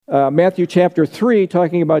Matthew chapter 3,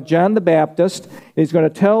 talking about John the Baptist. He's going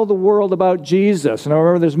to tell the world about Jesus. Now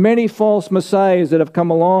remember, there's many false messiahs that have come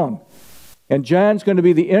along. And John's going to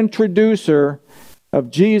be the introducer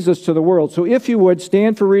of Jesus to the world. So if you would,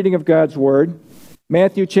 stand for reading of God's Word.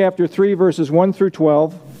 Matthew chapter 3, verses 1 through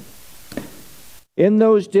 12. In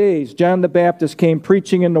those days, John the Baptist came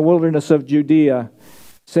preaching in the wilderness of Judea,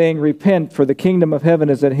 saying, Repent, for the kingdom of heaven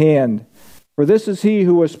is at hand. For this is he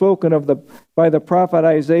who was spoken of by the prophet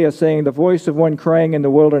Isaiah, saying, The voice of one crying in the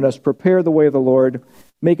wilderness, Prepare the way of the Lord,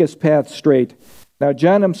 make his path straight. Now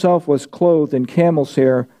John himself was clothed in camel's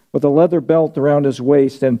hair, with a leather belt around his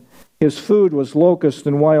waist, and his food was locusts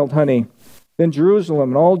and wild honey. Then Jerusalem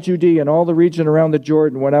and all Judea and all the region around the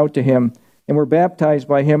Jordan went out to him, and were baptized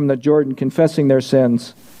by him in the Jordan, confessing their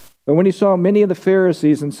sins. But when he saw many of the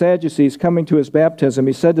Pharisees and Sadducees coming to his baptism,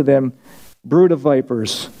 he said to them, Brood of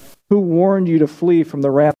vipers, who warned you to flee from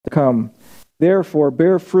the wrath to come? Therefore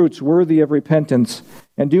bear fruits worthy of repentance,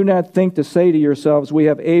 and do not think to say to yourselves, We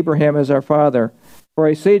have Abraham as our father. For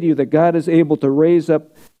I say to you that God is able to raise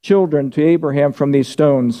up children to Abraham from these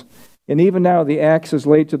stones. And even now the axe is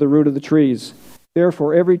laid to the root of the trees.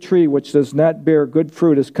 Therefore every tree which does not bear good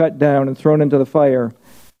fruit is cut down and thrown into the fire.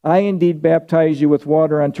 I indeed baptize you with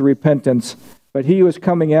water unto repentance, but he who is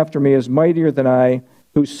coming after me is mightier than I,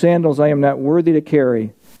 whose sandals I am not worthy to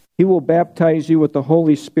carry. He will baptize you with the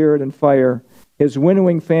Holy Spirit and fire. His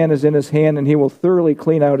winnowing fan is in his hand, and he will thoroughly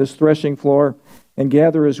clean out his threshing floor and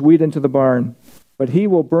gather his wheat into the barn. But he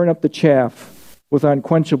will burn up the chaff with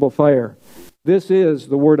unquenchable fire. This is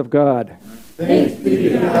the word of God. Thanks be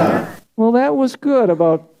to God. Well, that was good.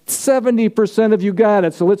 About 70% of you got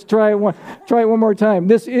it. So let's try it one more time.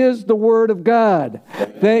 This is the word of God.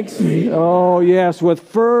 Thanks. Oh, yes, with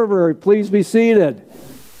fervor. Please be seated.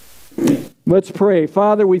 Let's pray.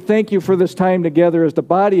 Father, we thank you for this time together as the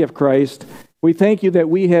body of Christ. We thank you that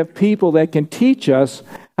we have people that can teach us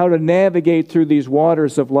how to navigate through these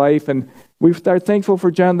waters of life. And we are thankful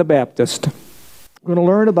for John the Baptist. We're going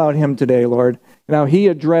to learn about him today, Lord, and how he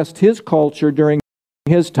addressed his culture during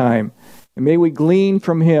his time. And may we glean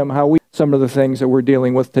from him some of the things that we're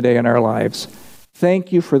dealing with today in our lives.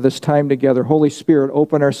 Thank you for this time together. Holy Spirit,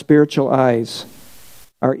 open our spiritual eyes,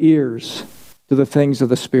 our ears to the things of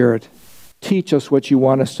the Spirit. Teach us what you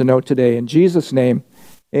want us to know today. In Jesus' name,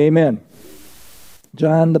 amen.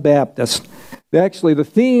 John the Baptist. Actually, the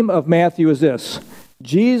theme of Matthew is this: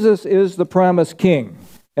 Jesus is the promised king.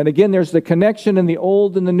 And again, there's the connection in the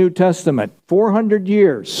Old and the New Testament. 400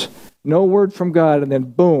 years, no word from God, and then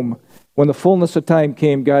boom, when the fullness of time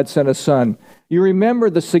came, God sent a son. You remember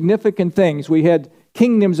the significant things. We had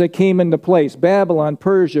kingdoms that came into place: Babylon,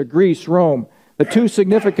 Persia, Greece, Rome. The two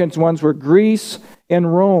significant ones were Greece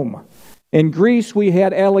and Rome. In Greece, we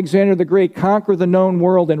had Alexander the Great conquer the known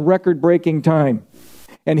world in record-breaking time.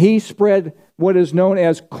 And he spread what is known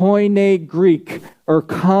as Koine Greek, or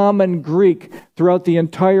Common Greek, throughout the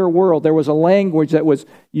entire world. There was a language that was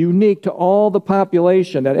unique to all the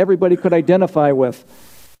population that everybody could identify with.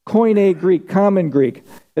 Koine Greek, Common Greek.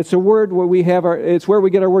 It's a word where it's where we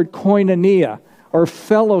get our word koinonia, or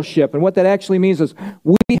fellowship. And what that actually means is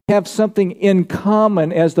we have something in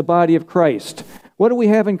common as the body of Christ. What do we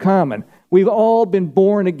have in common? We've all been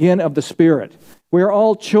born again of the Spirit. We are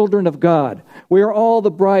all children of God. We are all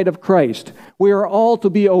the bride of Christ. We are all to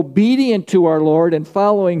be obedient to our Lord and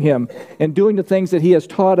following Him and doing the things that He has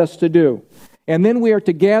taught us to do. And then we are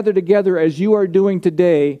to gather together as you are doing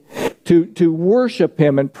today to worship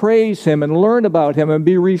Him and praise Him and learn about Him and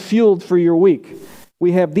be refueled for your week.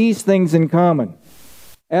 We have these things in common.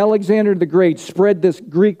 Alexander the Great spread this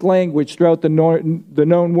Greek language throughout the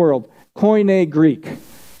known world. Koine Greek.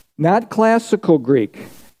 Not classical Greek.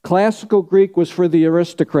 Classical Greek was for the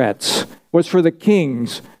aristocrats, was for the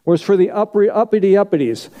kings, was for the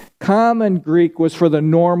uppity-uppities. Common Greek was for the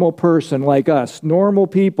normal person like us, normal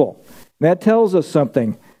people. And that tells us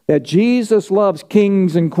something, that Jesus loves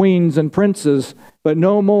kings and queens and princes, but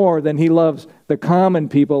no more than He loves the common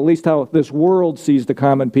people, at least how this world sees the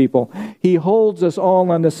common people. He holds us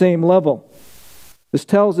all on the same level. This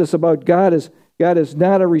tells us about God is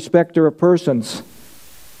not a respecter of persons.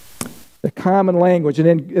 The common language.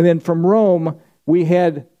 And then from Rome, we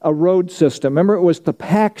had a road system. Remember, it was the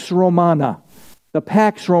Pax Romana. The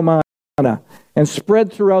Pax Romana. And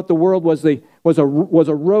spread throughout the world was a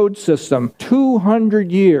road system.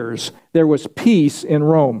 200 years there was peace in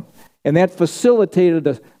Rome. And that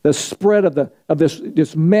facilitated the spread of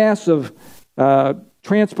this massive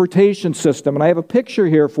transportation system. And I have a picture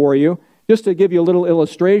here for you, just to give you a little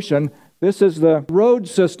illustration. This is the road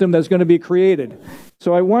system that's going to be created.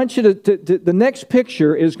 So I want you to the next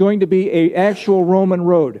picture is going to be an actual Roman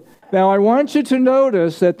road. Now, I want you to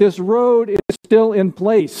notice that this road is still in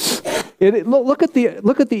place. Look at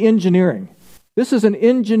the engineering. This is an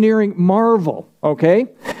engineering marvel, okay?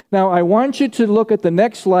 Now, I want you to look at the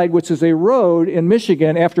next slide, which is a road in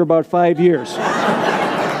Michigan after about 5 years.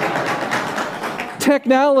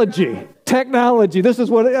 Technology. This is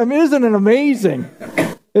what, I mean, isn't it amazing?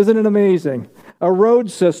 Isn't it amazing? A road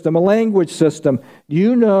system, a language system.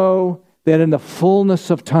 You know that in the fullness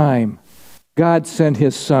of time, God sent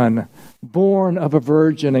His Son, born of a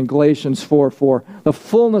virgin in Galatians 4:4. The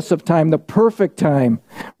fullness of time, the perfect time,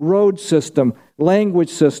 road system, language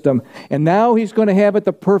system. And now He's going to have at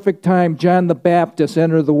the perfect time John the Baptist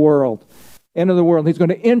enter the world. He's going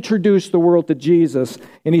to introduce the world to Jesus.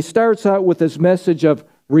 And he starts out with this message of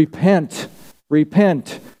repent,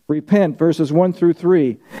 repent, repent, verses 1 through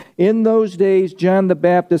 3. In those days, John the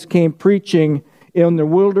Baptist came preaching in the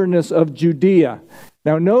wilderness of Judea.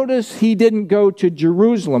 Now notice he didn't go to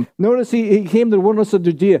Jerusalem. Notice he came to the wilderness of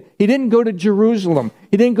Judea. He didn't go to Jerusalem.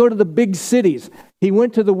 He didn't go to the big cities. He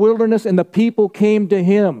went to the wilderness and the people came to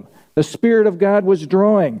him. The Spirit of God was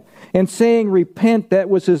drawing and saying, repent, that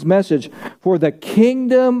was his message. For the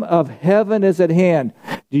kingdom of heaven is at hand.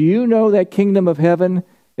 Do you know that kingdom of heaven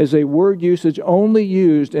is a word usage only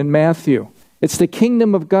used in Matthew? It's the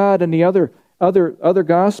kingdom of God in the other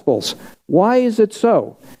Gospels. Why is it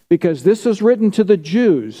so? Because this is written to the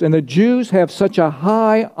Jews, and the Jews have such a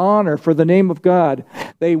high honor for the name of God.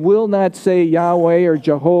 They will not say Yahweh or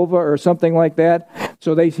Jehovah or something like that.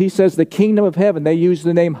 So he says the kingdom of heaven. They use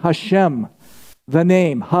the name Hashem, the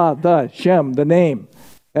name, Shem, the name.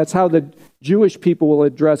 That's how the Jewish people will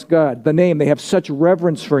address God, the name. They have such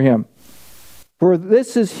reverence for Him. For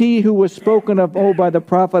this is He who was spoken of, by the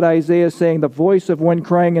prophet Isaiah, saying, the voice of one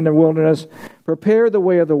crying in the wilderness, prepare the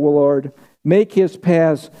way of the Lord, make His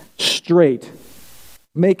paths straight.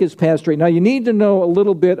 Make His paths straight. Now, you need to know a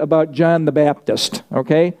little bit about John the Baptist,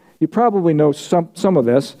 okay? You probably know some of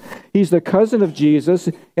this. He's the cousin of Jesus,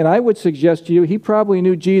 and I would suggest to you he probably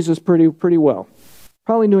knew Jesus pretty well.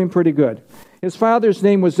 Probably knew Him pretty good. His father's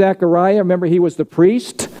name was Zechariah. Remember, he was the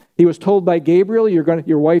priest. He was told by Gabriel,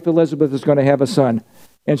 your wife Elizabeth is going to have a son.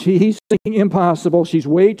 And he's thinking impossible. She's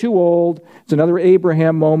way too old. It's another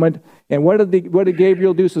Abraham moment. And what did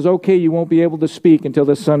Gabriel do? He says, okay, you won't be able to speak until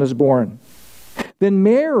this son is born. Then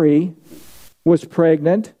Mary was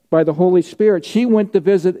pregnant by the Holy Spirit. She went to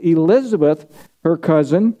visit Elizabeth, her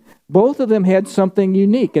cousin. Both of them had something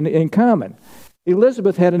unique in common.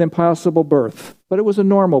 Elizabeth had an impossible birth, but it was a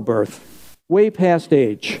normal birth, way past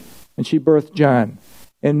age. And she birthed John.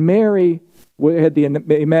 And Mary had the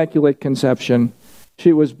Immaculate Conception.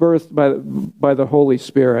 She was birthed by the Holy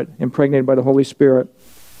Spirit, impregnated by the Holy Spirit.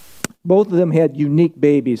 Both of them had unique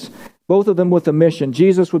babies, both of them with a mission.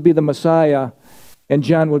 Jesus would be the Messiah, and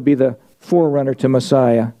John would be the forerunner to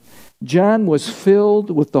Messiah. John was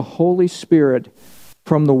filled with the Holy Spirit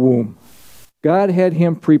from the womb. God had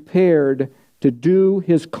him prepared to do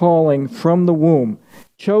his calling from the womb.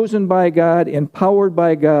 Chosen by God, empowered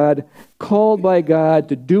by God, called by God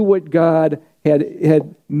to do what God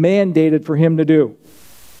had mandated for him to do.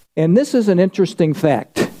 And this is an interesting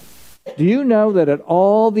fact. Do you know that at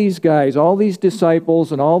all these guys, all these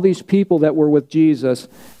disciples, and all these people that were with Jesus,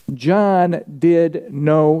 John did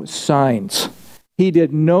no signs. He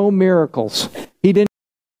did no miracles. He didn't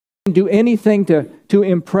do anything to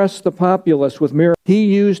impress the populace with miracles. He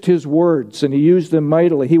used his words, and he used them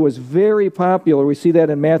mightily. He was very popular. We see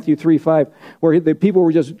that in Matthew 3:5, where the people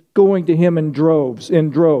were just going to him in droves.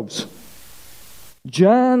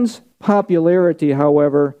 John's popularity,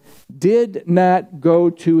 however, did not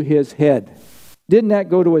go to his head. Did not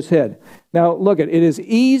go to his head. Now, look, it is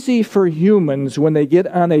easy for humans when they get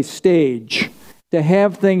on a stage to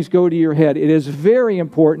have things go to your head. It is very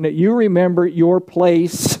important that you remember your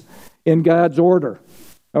place in God's order,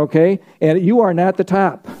 okay? And you are not the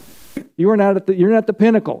top. You're not the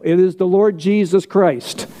pinnacle. It is the Lord Jesus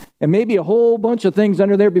Christ. And maybe a whole bunch of things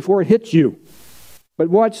under there before it hits you. But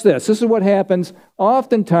watch this. This is what happens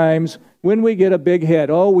oftentimes when we get a big head.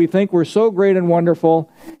 Oh, we think we're so great and wonderful.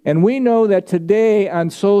 And we know that today on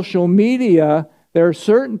social media, there are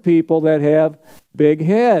certain people that have big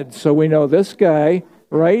heads. So we know this guy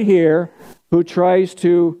right here who tries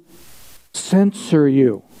to censor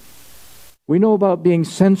you. We know about being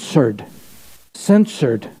censored.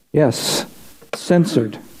 Censored. Yes,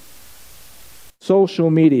 censored. Social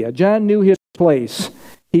media. John knew his place.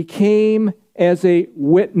 He came as a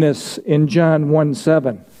witness in John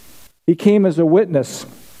 1:7. He came as a witness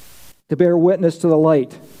to bear witness to the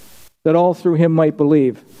light, that all through him might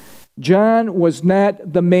believe. John was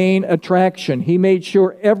not the main attraction. He made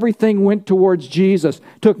sure everything went towards Jesus,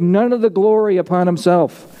 took none of the glory upon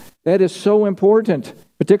himself. That is so important,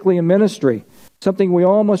 particularly in ministry. Something we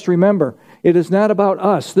all must remember. It is not about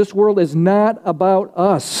us. This world is not about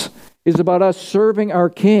us. It is about us serving our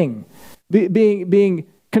King, being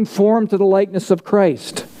conformed to the likeness of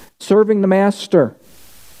Christ, serving the Master.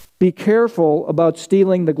 Be careful about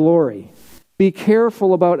stealing the glory. Be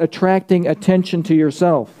careful about attracting attention to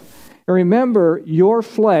yourself. And remember, your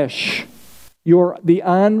flesh, the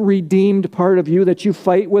unredeemed part of you that you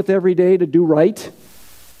fight with every day to do right,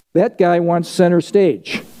 that guy wants center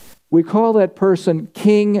stage. We call that person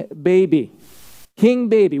King Baby. King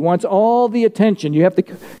Baby wants all the attention. You have to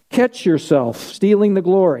catch yourself stealing the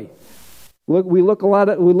glory. We look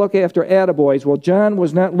after attaboys. Well, John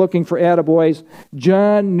was not looking for attaboys.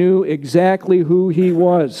 John knew exactly who he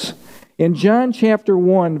was. In John chapter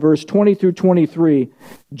 1, verse 20 through 23,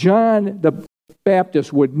 John the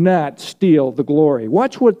Baptist would not steal the glory.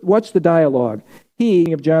 What's the dialogue?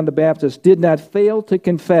 He, of John the Baptist, did not fail to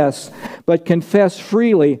confess, but confessed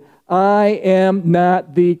freely, I am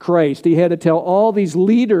not the Christ. He had to tell all these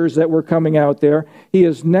leaders that were coming out there, he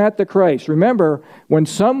is not the Christ. Remember, when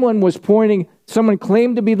someone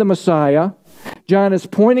claimed to be the Messiah, John is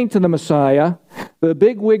pointing to the Messiah, the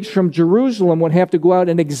bigwigs from Jerusalem would have to go out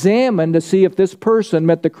and examine to see if this person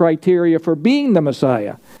met the criteria for being the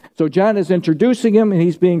Messiah. So John is introducing him, and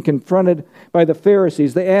he's being confronted by the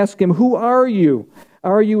Pharisees. They ask him, who are you?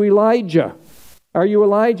 Are you Elijah? Are you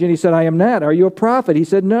Elijah? And he said, I am not. Are you a prophet? He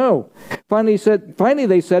said, no. Finally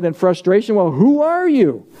they said in frustration, well, who are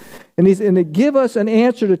you? And they give us an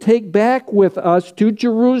answer to take back with us to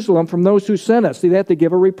Jerusalem from those who sent us. They have to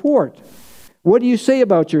give a report. What do you say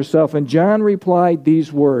about yourself? And John replied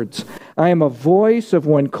these words, I am a voice of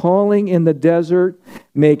one calling in the desert,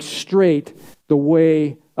 make straight the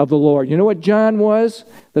way of the Lord. You know what John was?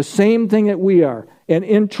 The same thing that we are. An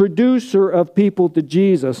introducer of people to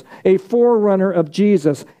Jesus, a forerunner of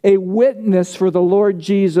Jesus, a witness for the Lord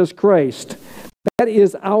Jesus Christ. That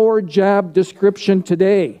is our job description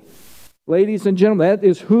today. Ladies and gentlemen, that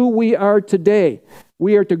is who we are today.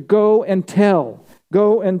 We are to go and tell.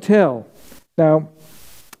 Go and tell. Now,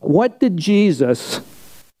 what did Jesus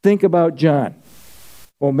think about John?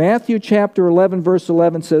 Well, Matthew chapter 11, verse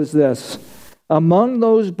 11 says this, among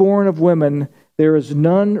those born of women, there is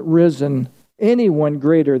none risen, anyone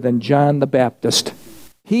greater than John the Baptist.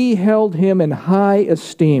 He held him in high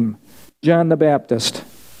esteem, John the Baptist.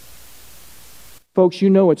 Folks, you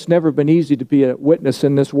know it's never been easy to be a witness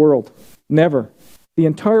in this world. Never. The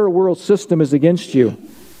entire world system is against you.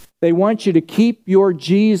 They want you to keep your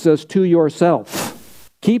Jesus to yourself.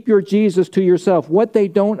 Keep your Jesus to yourself. What they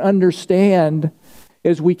don't understand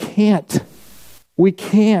is we can't. We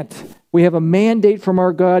can't. We have a mandate from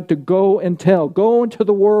our God to go and tell. Go into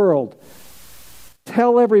the world.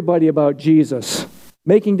 Tell everybody about Jesus.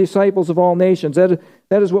 Making disciples of all nations. That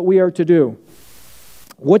is what we are to do.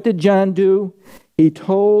 What did John do? He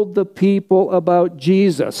told the people about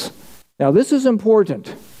Jesus. Now, this is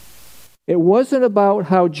important. It wasn't about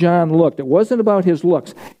how John looked. It wasn't about his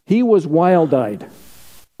looks. He was wild-eyed.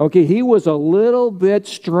 Okay, he was a little bit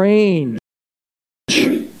strange.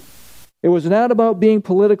 It was not about being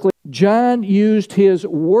politically. John used his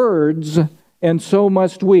words, and so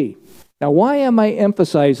must we. Now, why am I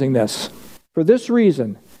emphasizing this? For this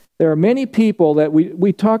reason, there are many people that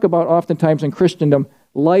we talk about oftentimes in Christendom,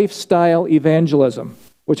 lifestyle evangelism,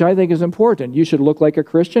 which I think is important. You should look like a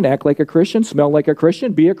Christian, act like a Christian, smell like a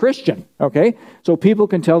Christian, be a Christian, okay? So people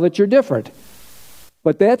can tell that you're different.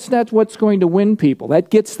 But that's not what's going to win people.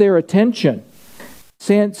 That gets their attention.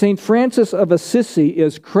 St. Francis of Assisi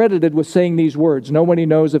is credited with saying these words. Nobody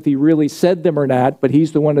knows if he really said them or not, but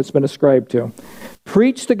he's the one that's been ascribed to.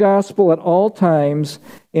 Preach the gospel at all times,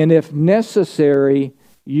 and if necessary,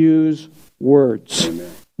 use words.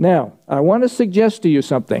 Amen. Now, I want to suggest to you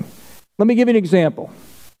something. Let me give you an example.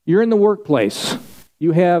 You're in the workplace.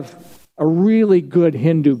 You have a really good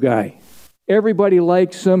Hindu guy. Everybody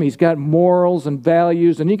likes him. He's got morals and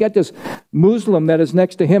values. And you got this Muslim that is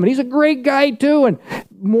next to him. And he's a great guy too. And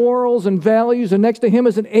morals and values. And next to him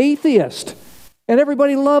is an atheist. And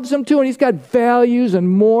everybody loves him too. And he's got values and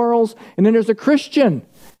morals. And then there's a Christian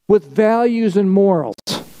with values and morals.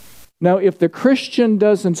 Now, if the Christian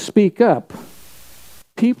doesn't speak up,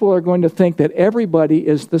 people are going to think that everybody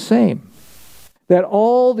is the same. That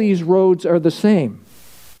all these roads are the same.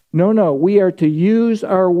 No, we are to use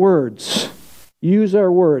our words. Use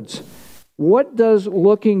our words. What does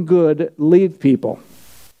looking good leave people?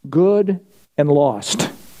 Good and lost.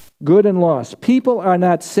 Good and lost. People are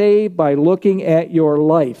not saved by looking at your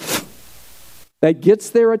life. That gets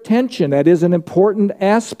their attention. That is an important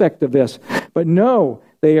aspect of this. But no,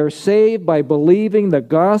 They are saved by believing the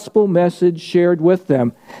gospel message shared with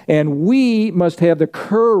them. And we must have the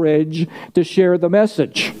courage to share the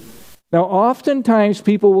message. Now, oftentimes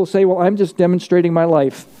people will say, well, I'm just demonstrating my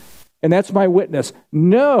life, and that's my witness.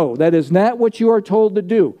 No, that is not what you are told to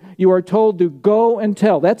do. You are told to go and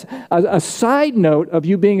tell. That's a side note of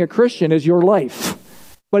you being a Christian is your life.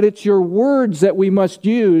 But it's your words that we must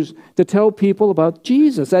use to tell people about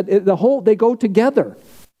Jesus. They go together.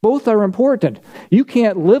 Both are important. You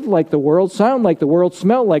can't live like the world, sound like the world,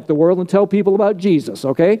 smell like the world, and tell people about Jesus,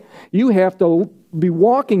 okay? You have to be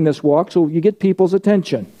walking this walk so you get people's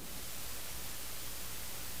attention.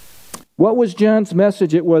 What was John's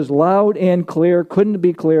message? It was loud and clear, couldn't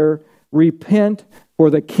be clearer. Repent, for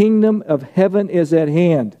the kingdom of heaven is at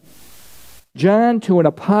hand. John to an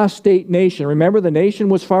apostate nation. Remember, the nation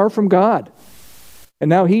was far from God. And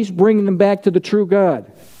now he's bringing them back to the true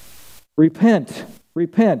God. Repent.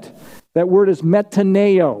 Repent. That word is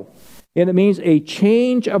metaneo. And it means a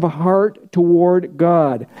change of heart toward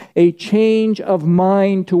God. A change of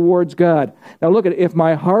mind towards God. Now look at it. If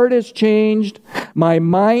my heart is changed, my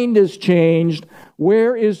mind is changed,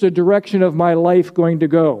 where is the direction of my life going to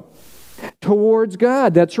go? Towards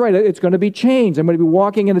God. That's right. It's going to be changed. I'm going to be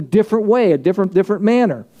walking in a different way, a different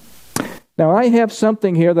manner. Now I have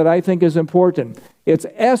something here that I think is important. It's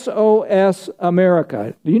SOS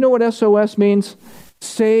America. Do you know what SOS means?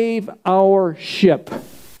 Save our ship.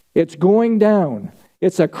 It's going down.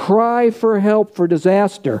 It's a cry for help, for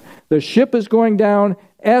disaster. The ship is going down.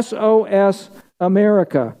 SOS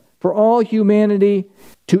America. For all humanity,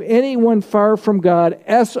 to anyone far from God,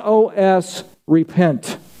 SOS,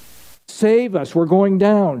 repent. Save us. We're going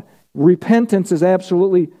down. Repentance is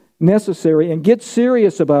absolutely necessary, and get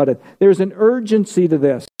serious about it. There's an urgency to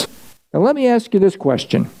this. Now let me ask you this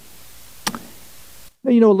question.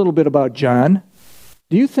 Now, you know a little bit about John.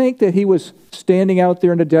 Do you think that he was standing out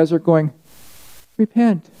there in the desert going,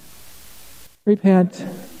 repent, repent,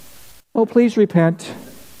 oh please repent,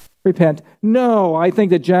 repent? No, I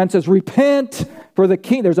think that John says, repent for the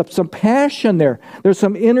king. There's some passion there. There's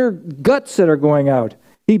some inner guts that are going out.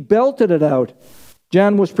 He belted it out.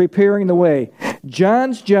 John was preparing the way.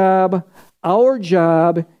 John's job, our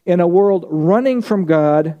job in a world running from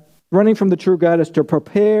God, running from the true God, is to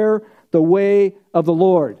prepare the way of the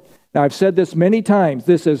Lord. Now, I've said this many times.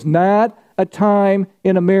 This is not a time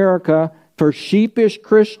in America for sheepish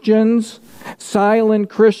Christians, silent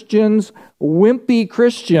Christians, wimpy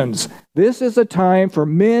Christians. This is a time for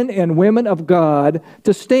men and women of God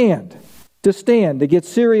to stand, to get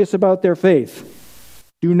serious about their faith.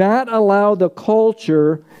 Do not allow the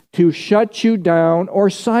culture to shut you down or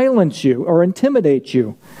silence you or intimidate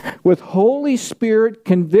you. With Holy Spirit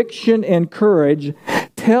conviction and courage,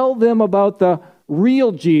 tell them about the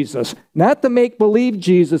real Jesus, not the make-believe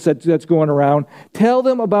Jesus that's going around. Tell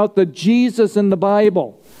them about the Jesus in the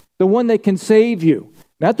Bible, the one that can save you,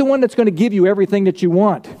 not the one that's going to give you everything that you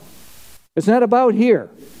want. It's not about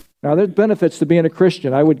here. Now, there's benefits to being a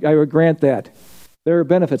Christian. I would grant that. There are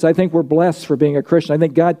benefits. I think we're blessed for being a Christian. I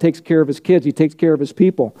think God takes care of His kids. He takes care of His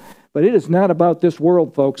people. But it is not about this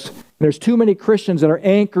world, folks. And there's too many Christians that are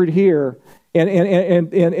anchored here and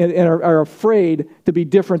are afraid to be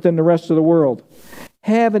different than the rest of the world.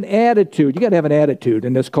 Have an attitude. You got to have an attitude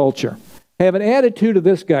in this culture. Have an attitude of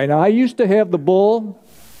this guy. Now, I used to have the bull.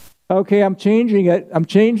 Okay, I'm changing it. I'm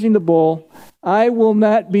changing the bull. I will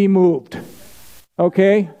not be moved.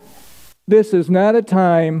 Okay? This is not a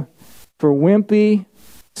time for wimpy,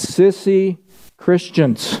 sissy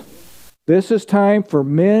Christians. This is time for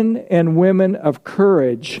men and women of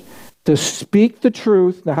courage to speak the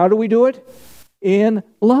truth. Now, how do we do it? In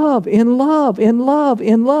love, in love, in love,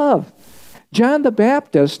 in love. John the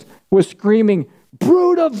Baptist was screaming,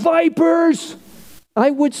 brood of vipers!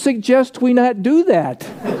 I would suggest we not do that.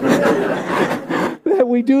 That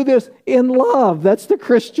we do this in love. That's the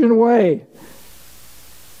Christian way.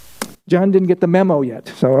 John didn't get the memo yet,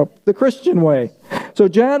 so the Christian way. So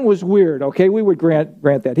John was weird, okay? We would grant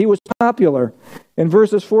that. He was popular. In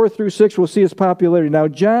verses 4 through 6, we'll see his popularity. Now,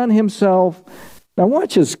 John himself, now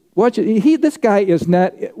watch it. This guy is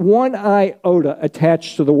not one iota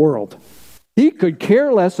attached to the world. He could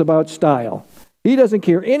care less about style. He doesn't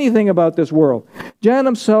care anything about this world. John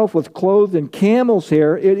himself was clothed in camel's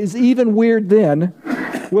hair. It is even weird then,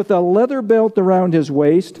 with a leather belt around his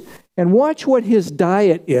waist. And watch what his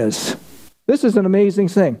diet is. This is an amazing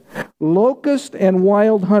thing. Locust and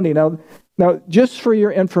wild honey. Now, just for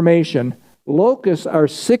your information, locusts are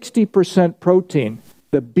 60% protein.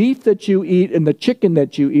 The beef that you eat and the chicken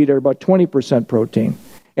that you eat are about 20% protein.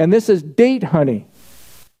 And this is date honey.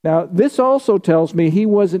 Now, this also tells me he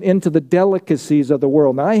wasn't into the delicacies of the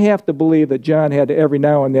world. Now, I have to believe that John had to every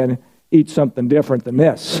now and then eat something different than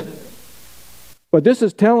this. But this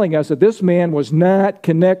is telling us that this man was not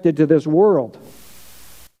connected to this world.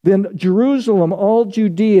 Then Jerusalem, all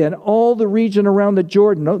Judea, and all the region around the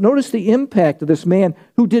Jordan. Notice the impact of this man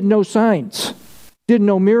who did no signs, did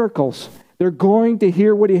no miracles. They're going to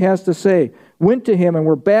hear what he has to say. Went to him and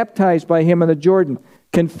were baptized by him in the Jordan,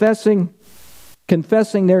 confessing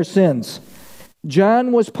their sins.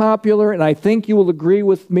 John was popular, and I think you will agree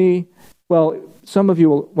with me. Well, some of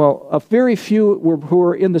you will, a very few who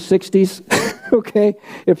were in the 60s, okay?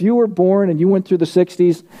 If you were born and you went through the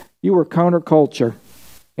 60s, you were counterculture,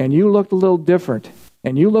 and you looked a little different,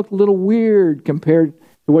 and you looked a little weird compared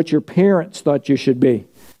to what your parents thought you should be.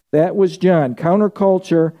 That was John,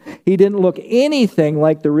 counterculture. He didn't look anything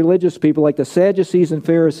like the religious people, like the Sadducees and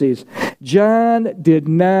Pharisees. John did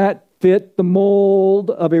not fit the mold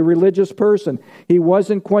of a religious person. He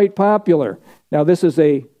wasn't quite popular. Now, this is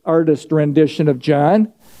a artist rendition of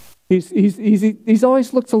John. He's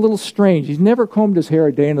always looks a little strange. He's never combed his hair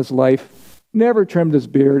a day in his life, never trimmed his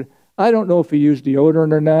beard. I don't know if he used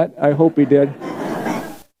deodorant or not. I hope he did.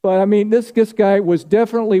 But, I mean, this guy was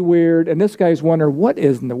definitely weird, and this guy's wondering, what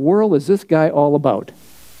in the world is this guy all about?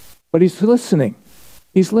 But he's listening.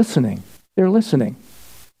 He's listening. They're listening.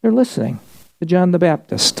 They're listening to John the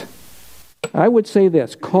Baptist. I would say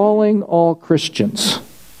this, calling all Christians,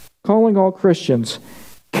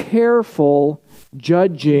 careful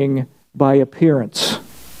judging by appearance.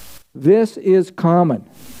 This is common.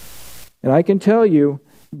 And I can tell you,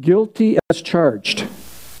 guilty as charged.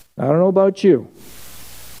 I don't know about you.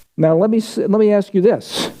 Now, let me ask you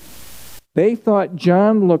this. They thought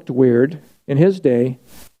John looked weird in his day.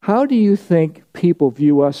 How do you think people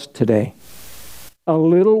view us today? A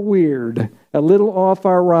little weird, a little off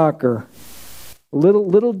our rocker, a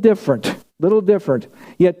little different.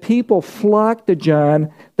 Yet people flocked to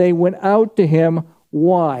John. They went out to him.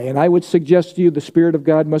 Why? And I would suggest to you the Spirit of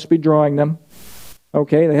God must be drawing them.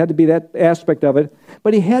 Okay, there had to be that aspect of it.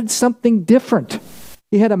 But he had something different.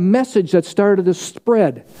 He had a message that started to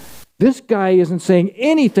spread. This guy isn't saying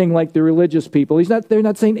anything like the religious people. They're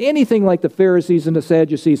not saying anything like the Pharisees and the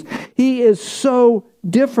Sadducees. He is so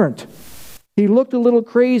different. He looked a little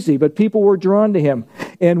crazy, but people were drawn to him.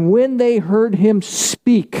 And when they heard him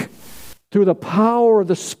speak through the power of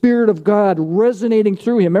the Spirit of God resonating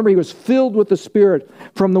through him, remember, he was filled with the Spirit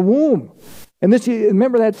from the womb. And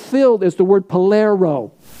remember, that filled is the word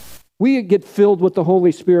palero. We get filled with the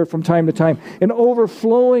Holy Spirit from time to time, an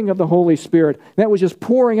overflowing of the Holy Spirit. That was just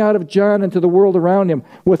pouring out of John into the world around him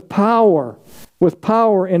with power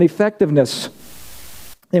and effectiveness.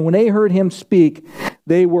 And when they heard him speak,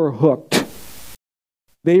 they were hooked.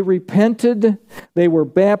 They repented, they were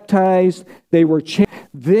baptized, they were changed.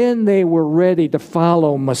 Then they were ready to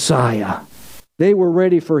follow Messiah. They were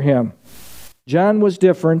ready for him. John was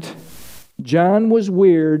different. John was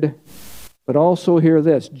weird. But also hear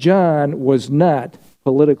this, John was not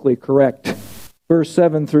politically correct. Verse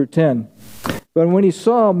 7 through 10. But when he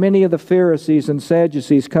saw many of the Pharisees and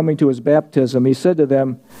Sadducees coming to his baptism, he said to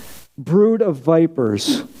them, brood of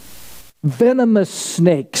vipers, venomous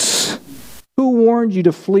snakes, who warned you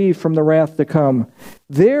to flee from the wrath to come?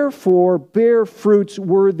 Therefore bear fruits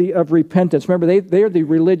worthy of repentance. Remember, they're the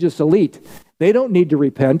religious elite. They don't need to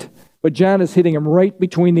repent. But John is hitting him right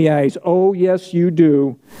between the eyes. Oh, yes, you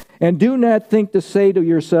do. And do not think to say to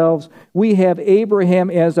yourselves, we have Abraham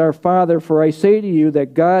as our father, for I say to you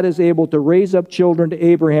that God is able to raise up children to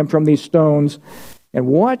Abraham from these stones. And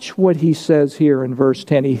watch what he says here in verse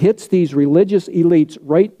 10. He hits these religious elites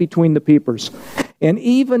right between the peepers. And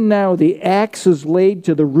even now the axe is laid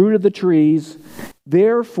to the root of the trees.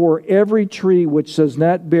 Therefore every tree which does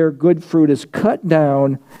not bear good fruit is cut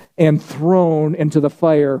down and thrown into the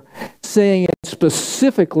fire, saying it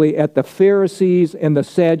specifically at the Pharisees and the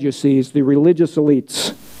Sadducees, the religious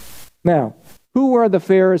elites. Now, who are the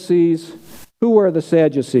Pharisees? Who are the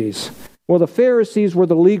Sadducees? Well, the Pharisees were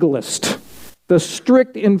the legalists, the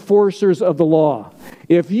strict enforcers of the law.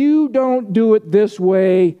 If you don't do it this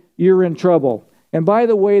way, you're in trouble. And by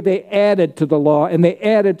the way, they added to the law, and they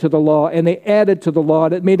added to the law, and they added to the law.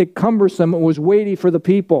 It made it cumbersome. It was weighty for the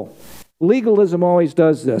people. Legalism always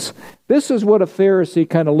does this. This is what a Pharisee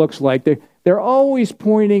kind of looks like. They're always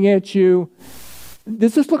pointing at you.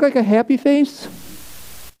 Does this look like a happy face?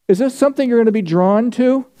 Is this something you're going to be drawn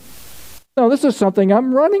to? No, this is something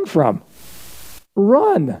I'm running from.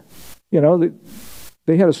 Run. You know,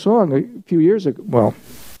 they had a song a few years ago, well,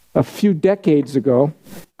 a few decades ago,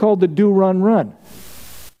 called the Do Run Run.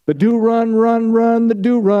 The do run, run, run, the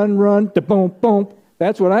do run, run, da boom, boom.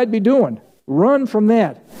 That's what I'd be doing. Run from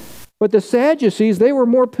that. But the Sadducees, they were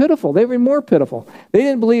more pitiful. They were more pitiful. They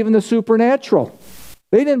didn't believe in the supernatural.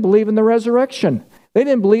 They didn't believe in the resurrection. They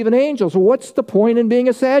didn't believe in angels. So what's the point in being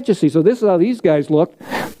a Sadducee? So this is how these guys looked.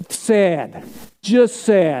 Sad. Just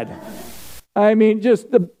sad. I mean, just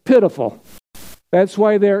pitiful. That's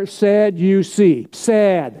why they're sad, you see.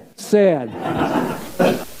 Sad.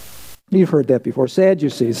 You've heard that before.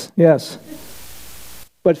 Sadducees, yes.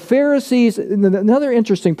 But Pharisees, another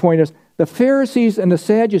interesting point is, the Pharisees and the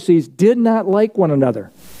Sadducees did not like one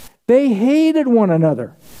another. They hated one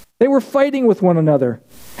another. They were fighting with one another.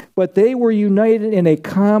 But they were united in a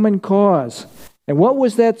common cause. And what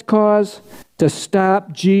was that cause? To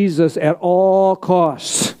stop Jesus at all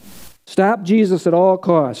costs. Stop Jesus at all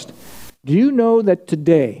costs. Do you know that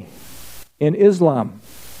today in Islam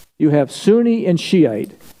you have Sunni and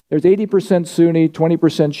Shiite? There's 80% Sunni,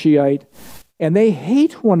 20% Shiite, and they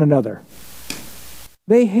hate one another.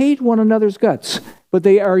 They hate one another's guts, but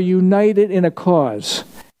they are united in a cause.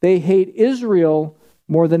 They hate Israel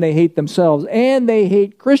more than they hate themselves, and they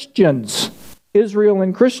hate Christians, Israel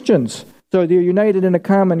and Christians. So they're united in a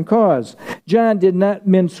common cause. John did not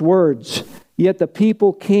mince words, yet the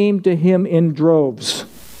people came to him in droves.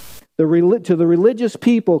 To the religious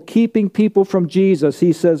people, keeping people from Jesus,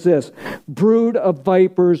 he says this, brood of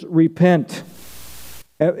vipers, repent.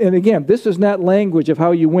 And again, this is not language of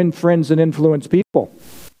how you win friends and influence people.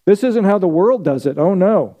 This isn't how the world does it. Oh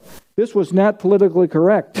no. This was not politically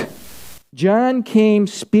correct. John came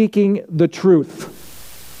speaking the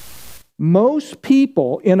truth. Most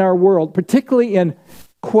people in our world, particularly in,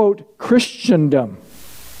 quote, Christendom,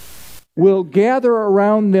 will gather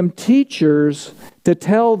around them teachers to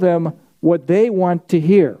tell them what they want to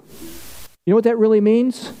hear. You know what that really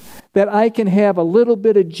means? That I can have a little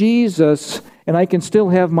bit of Jesus and I can still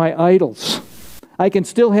have my idols. I can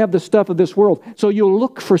still have the stuff of this world. So you'll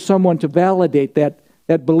look for someone to validate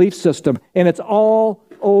that belief system. And it's all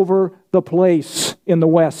over the place in the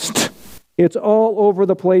West. It's all over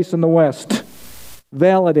the place in the West.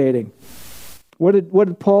 Validating. What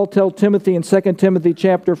did Paul tell Timothy in 2 Timothy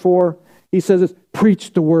chapter 4? He says,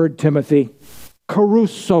 preach the word, Timothy.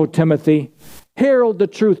 Caruso, Timothy. Herald the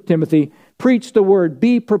truth, Timothy. Preach the word.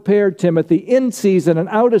 Be prepared, Timothy, in season and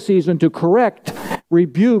out of season to correct,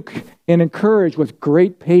 rebuke, and encourage with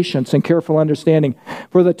great patience and careful understanding.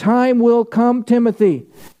 For the time will come, Timothy,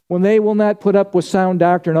 when they will not put up with sound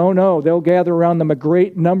doctrine. Oh no, they'll gather around them a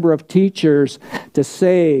great number of teachers to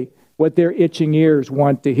say what their itching ears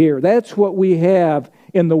want to hear. That's what we have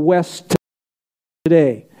in the West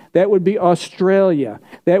today. That would be Australia.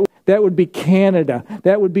 That would be Canada.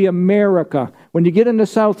 That would be America. When you get into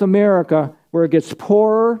South America, where it gets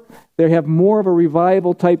poorer, they have more of a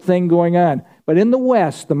revival type thing going on. But in the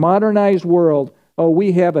West, the modernized world,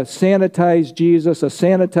 we have a sanitized Jesus, a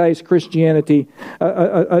sanitized Christianity,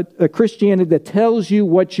 a Christianity that tells you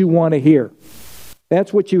what you want to hear.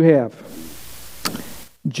 That's what you have.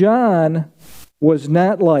 John was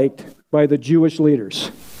not liked by the Jewish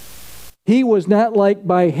leaders. He was not liked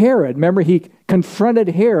by Herod. Remember, he confronted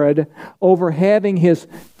Herod over having his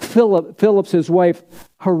Philip's his wife,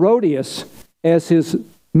 Herodias, as his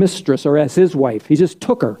mistress or as his wife. He just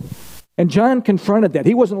took her. And John confronted that.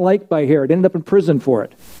 He wasn't liked by Herod. Ended up in prison for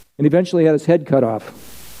it. And eventually had his head cut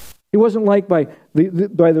off. He wasn't liked by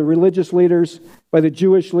the religious leaders, by the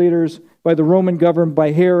Jewish leaders, by the Roman government,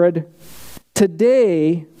 by Herod.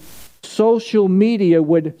 Today, social media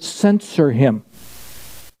would censor him.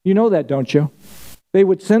 You know that, don't you? They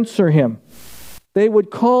would censor him. They would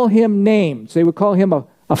call him names. They would call him a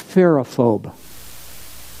pharophobe.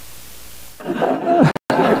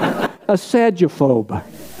 A sagophobe.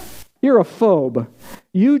 You're a phobe.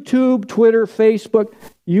 YouTube, Twitter, Facebook,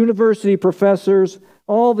 university professors,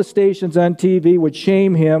 all the stations on TV would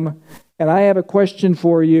shame him. And I have a question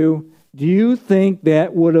for you. Do you think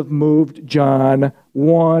that would have moved John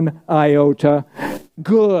one iota?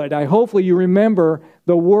 Good. Hopefully you remember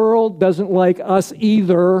the world doesn't like us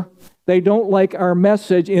either. They don't like our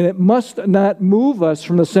message, and it must not move us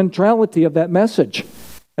from the centrality of that message.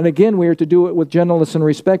 And again, we are to do it with gentleness and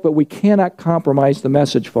respect, but we cannot compromise the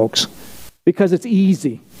message, folks, because it's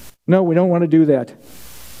easy. No, we don't want to do that.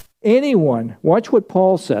 Anyone, watch what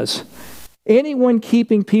Paul says, anyone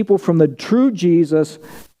keeping people from the true Jesus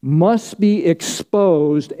must be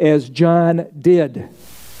exposed as John did.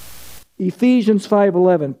 Ephesians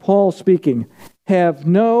 5:11, Paul speaking, have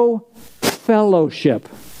no fellowship.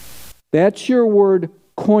 That's your word,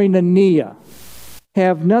 koinonia.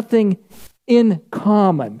 Have nothing in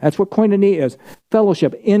common. That's what koinonia is.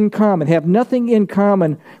 Fellowship, in common. Have nothing in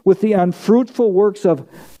common with the unfruitful works of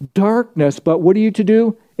darkness, but what are you to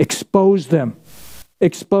do? Expose them.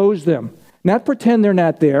 Expose them. Not pretend they're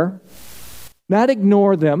not there. Not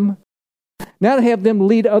ignore them. Not have them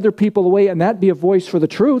lead other people away and not be a voice for the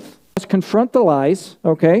truth. We must confront the lies,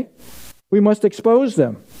 okay? We must expose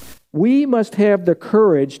them. We must have the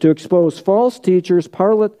courage to expose false teachers,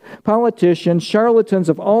 politicians, charlatans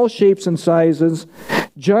of all shapes and sizes,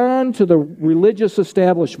 John to the religious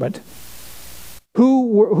establishment,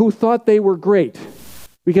 who thought they were great.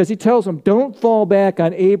 Because he tells them, don't fall back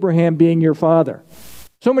on Abraham being your father.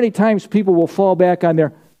 So many times people will fall back on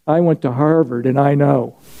their, I went to Harvard and I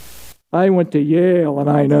know. I went to Yale and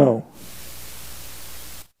I know.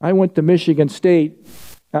 I went to Michigan State.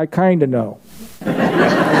 I kind of know.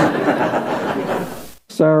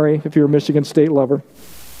 Sorry if you're a Michigan State lover.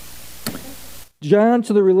 John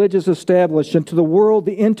to the religious establishment, to the world,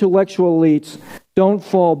 the intellectual elites, don't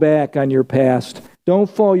fall back on your past. Don't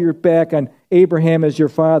fall your back on Abraham as your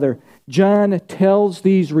father. John tells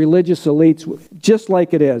these religious elites just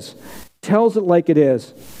like it is. Tells it like it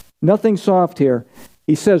is. Nothing soft here.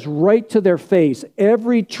 He says right to their face,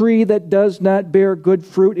 every tree that does not bear good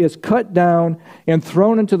fruit is cut down and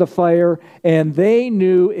thrown into the fire, and they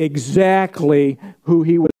knew exactly who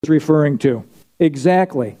he was referring to.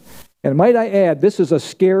 Exactly. And might I add, this is a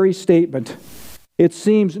scary statement. It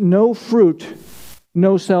seems no fruit,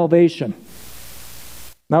 no salvation.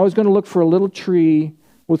 Now I was going to look for a little tree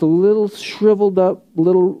with a little shriveled up,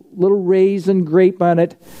 little raisin grape on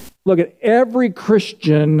it. Look at every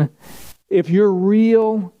Christian, if you're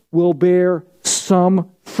real, will bear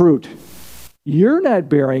some fruit. You're not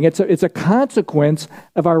bearing. It's a consequence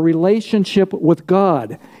of our relationship with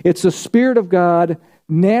God. It's the Spirit of God,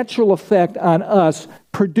 natural effect on us,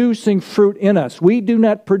 producing fruit in us. We do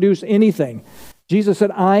not produce anything. Jesus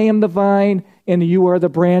said, I am the vine and you are the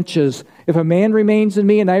branches. If a man remains in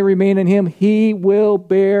me and I remain in him, he will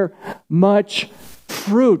bear much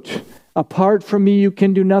fruit. Apart from me, you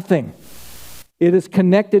can do nothing. It is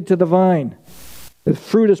connected to the vine. The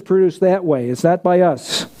fruit is produced that way. It's not by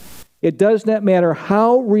us. It does not matter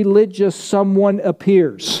how religious someone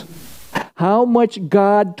appears, how much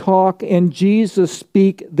God talk and Jesus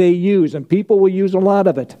speak they use, and people will use a lot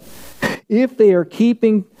of it. If they are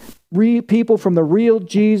keeping people from the real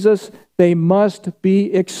Jesus, they must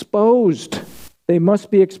be exposed. They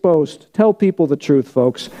must be exposed. Tell people the truth,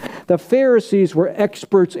 folks. The Pharisees were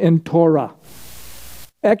experts in Torah,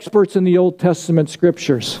 experts in the Old Testament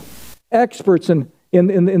scriptures, experts in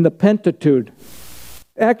the Pentateuch,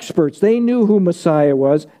 experts. They knew who Messiah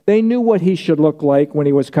was. They knew what he should look like when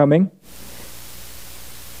he was coming.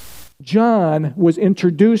 John was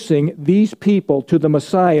introducing these people to the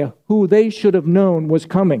Messiah who they should have known was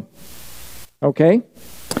coming. Okay?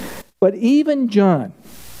 But even John,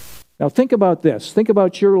 now think about this. Think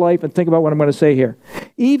about your life and think about what I'm going to say here.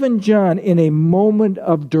 Even John, in a moment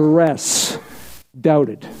of duress,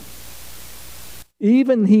 doubted.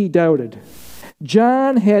 Even he doubted.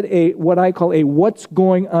 John had what I call a what's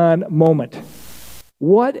going on moment.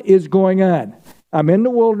 What is going on? I'm in the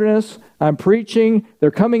wilderness. I'm preaching.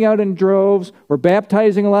 They're coming out in droves. We're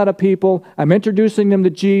baptizing a lot of people. I'm introducing them to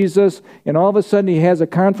Jesus. And all of a sudden he has a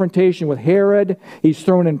confrontation with Herod. He's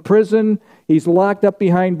thrown in prison. He's locked up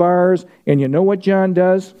behind bars. And you know what John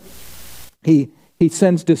does? He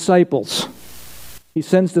sends disciples. He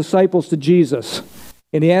sends disciples to Jesus.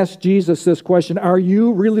 And he asks Jesus this question, are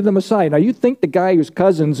you really the Messiah? Now you think the guy who's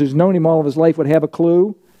cousins, who's known him all of his life, would have a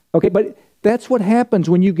clue? Okay, but that's what happens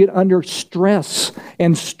when you get under stress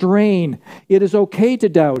and strain. It is okay to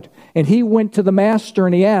doubt. And he went to the master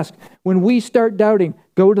and he asked, when we start doubting,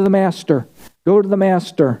 go to the master. Go to the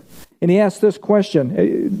master. And he asked this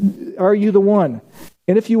question, are you the one?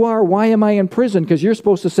 And if you are, why am I in prison? Because you're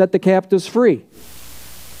supposed to set the captives free.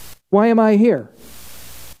 Why am I here?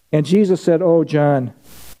 And Jesus said, oh, John,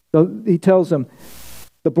 he tells him,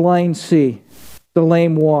 the blind see, the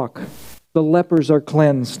lame walk, the lepers are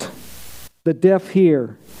cleansed. The deaf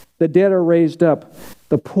hear, the dead are raised up,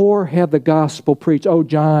 the poor have the gospel preached. Oh,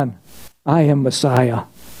 John, I am Messiah.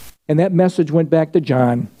 And that message went back to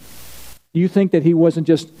John. Do you think that he wasn't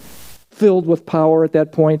just filled with power at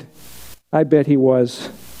that point? I bet he was.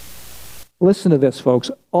 Listen to this, folks.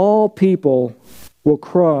 All people will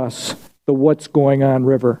cross the what's going on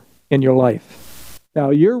river in your life. Now,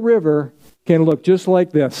 your river can look just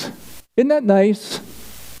like this. Isn't that nice?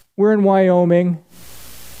 We're in Wyoming.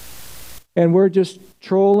 And we're just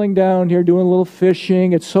trolling down here, doing a little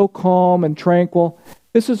fishing. It's so calm and tranquil.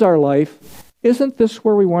 This is our life. Isn't this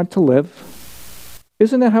where we want to live?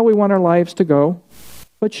 Isn't that how we want our lives to go?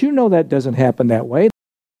 But you know that doesn't happen that way.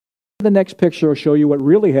 The next picture will show you what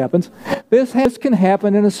really happens. This can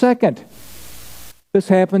happen in a second. This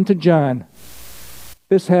happened to John.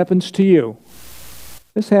 This happens to you.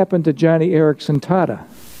 This happened to Johnny Erickson Tata,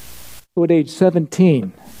 who at age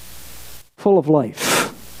 17, full of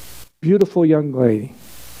life, beautiful young lady,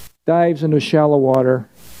 dives into shallow water,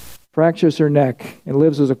 fractures her neck, and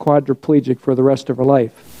lives as a quadriplegic for the rest of her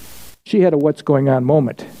life. She had a what's going on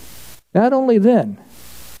moment. Not only then,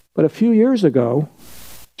 but a few years ago,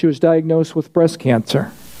 she was diagnosed with breast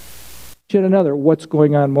cancer. She had another what's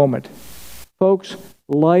going on moment. Folks,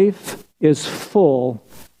 life is full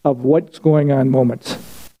of what's going on moments.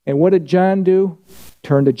 And what did John do?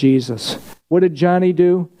 Turn to Jesus. What did Johnny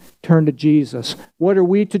do? Turn to Jesus. What are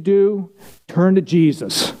we to do? Turn to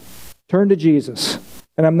Jesus. Turn to Jesus.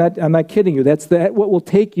 And I'm not kidding you. That's what will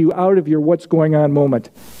take you out of your what's going on moment.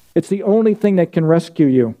 It's the only thing that can rescue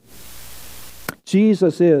you.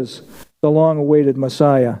 Jesus is the long-awaited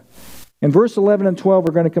Messiah. In verse 11 and 12,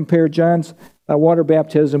 we're going to compare John's water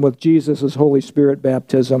baptism with Jesus' Holy Spirit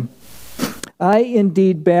baptism. I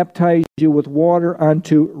indeed baptize you with water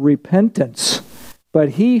unto repentance, but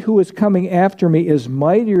he who is coming after me is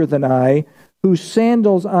mightier than I, whose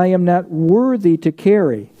sandals I am not worthy to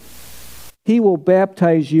carry. He will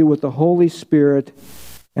baptize you with the Holy Spirit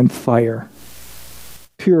and fire.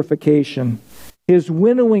 Purification. His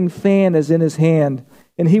winnowing fan is in his hand,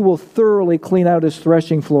 and he will thoroughly clean out his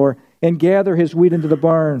threshing floor and gather his wheat into the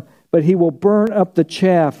barn, but he will burn up the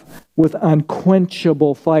chaff with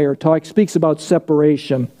unquenchable fire. Talk speaks about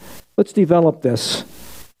separation. Let's develop this.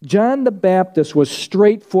 John the Baptist was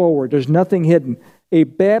straightforward. There's nothing hidden. A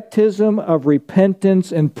baptism of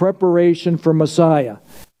repentance and preparation for Messiah.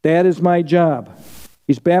 That is my job.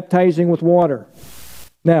 He's baptizing with water.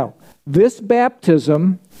 Now, this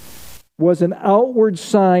baptism was an outward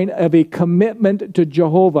sign of a commitment to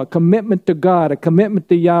Jehovah, a commitment to God, a commitment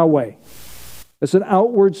to Yahweh. It's an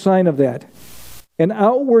outward sign of that. An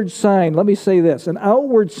outward sign, let me say this, an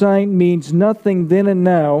outward sign means nothing then and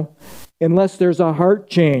now unless there's a heart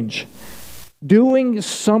change. Doing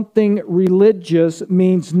something religious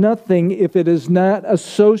means nothing if it is not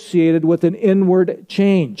associated with an inward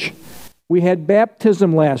change. We had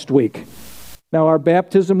baptism last week. Now, our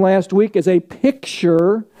baptism last week is a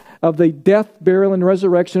picture of the death, burial, and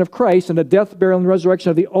resurrection of Christ, and the death, burial, and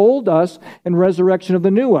resurrection of the old us, and resurrection of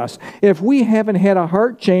the new us. If we haven't had a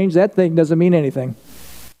heart change, that thing doesn't mean anything.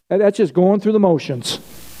 That's just going through the motions.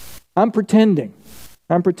 I'm pretending.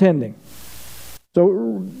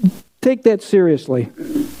 So take that seriously.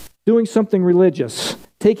 Doing something religious,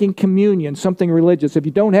 taking communion, something religious. If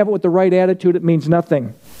you don't have it with the right attitude, it means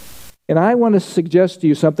nothing. And I want to suggest to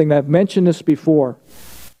you something that I've mentioned this before.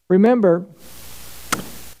 Remember,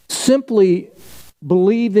 simply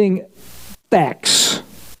believing facts,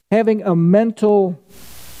 having a mental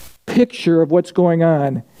picture of what's going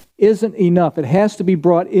on isn't enough. It has to be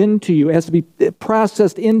brought into you. It has to be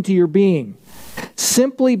processed into your being.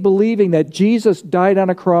 Simply believing that Jesus died on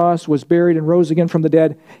a cross, was buried, and rose again from the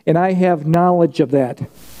dead, and I have knowledge of that.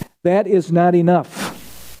 That is not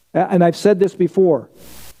enough. And I've said this before.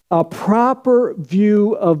 A proper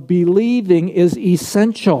view of believing is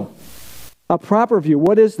essential. A proper view.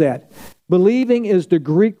 What is that? Believing is the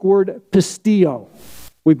Greek word pisteo.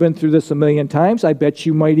 We've been through this a million times. I bet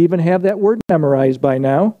you might even have that word memorized by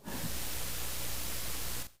now.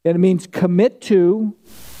 And it means commit to,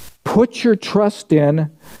 put your trust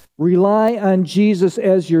in, rely on Jesus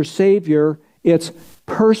as your Savior. It's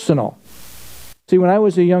personal. See, when I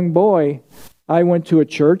was a young boy, I went to a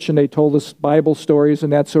church and they told us Bible stories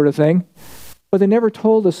and that sort of thing. But they never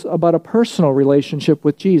told us about a personal relationship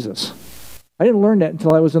with Jesus. I didn't learn that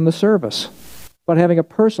until I was in the service. About having a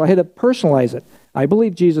personal, I had to personalize it. I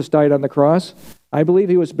believe Jesus died on the cross. I believe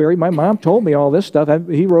he was buried. My mom told me all this stuff.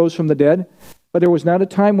 He rose from the dead. But there was not a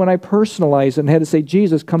time when I personalized it and had to say,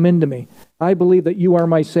 Jesus, come into me. I believe that you are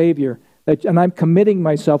my Savior. And I'm committing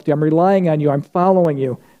myself to you. I'm relying on you. I'm following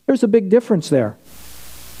you. There's a big difference there.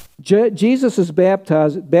 Jesus'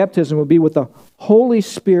 baptism will be with the Holy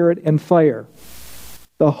Spirit and fire.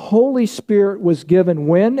 The Holy Spirit was given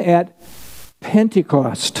when? At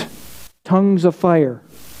Pentecost. Tongues of fire.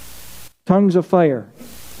 Tongues of fire.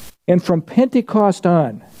 And from Pentecost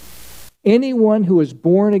on, anyone who is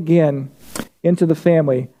born again into the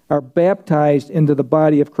family are baptized into the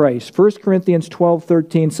body of Christ. 1 Corinthians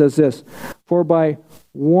 12:13 says this, for by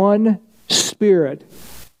one Spirit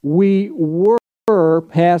we were,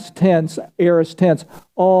 past tense, aorist tense,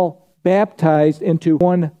 all baptized into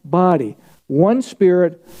one body. One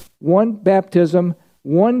Spirit, one baptism,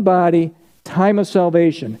 one body, time of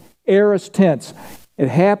salvation. Aorist tense. It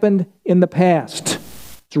happened in the past.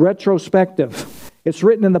 It's retrospective. It's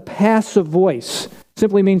written in the passive voice.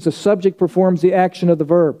 Simply means the subject performs the action of the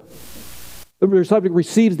verb. The subject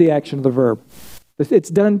receives the action of the verb. It's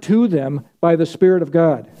done to them by the Spirit of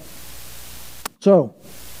God. So,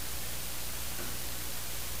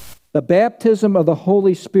 the baptism of the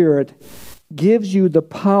Holy Spirit gives you the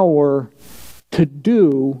power to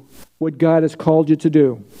do what God has called you to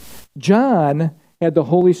do. John had the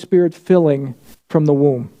Holy Spirit filling from the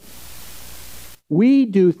womb. We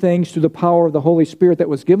do things through the power of the Holy Spirit that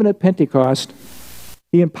was given at Pentecost.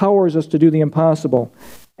 He empowers us to do the impossible.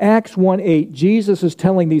 Acts 1:8, Jesus is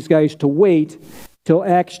telling these guys to wait till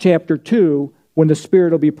Acts chapter 2 when the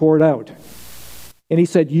Spirit will be poured out. And he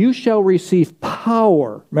said, you shall receive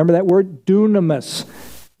power. Remember that word? Dunamis.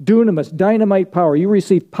 Dunamis, dynamite power. You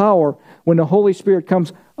receive power when the Holy Spirit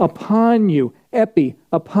comes upon you. Epi,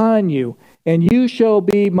 upon you. And you shall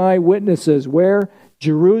be my witnesses. Where?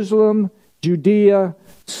 Jerusalem, Judea,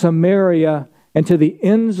 Samaria, and to the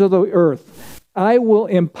ends of the earth. I will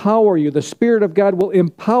empower you. The Spirit of God will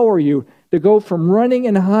empower you to go from running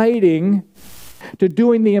and hiding to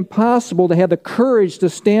doing the impossible, to have the courage to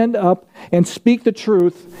stand up and speak the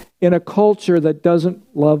truth in a culture that doesn't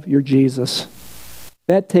love your Jesus.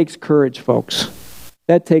 That takes courage, folks.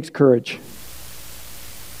 That takes courage.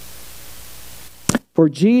 For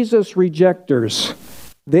Jesus' rejectors,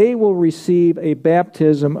 they will receive a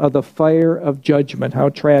baptism of the fire of judgment. How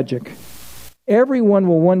tragic. Everyone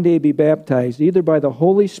will one day be baptized, either by the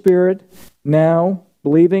Holy Spirit, now,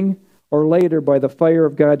 believing, or later by the fire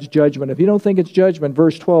of God's judgment. If you don't think it's judgment,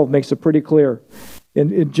 verse 12 makes it pretty clear.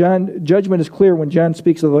 Judgment is clear when John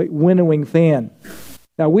speaks of a winnowing fan.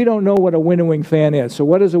 Now, we don't know what a winnowing fan is. So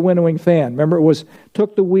what is a winnowing fan? Remember,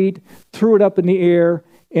 took the wheat, threw it up in the air,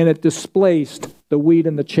 and it displaced the wheat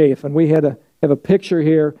and the chaff. And we have a picture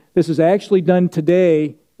here. This is actually done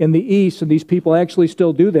today in the East, and these people actually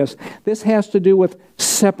still do this. This has to do with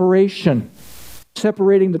separation,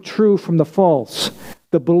 separating the true from the false,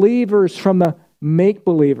 the believers from the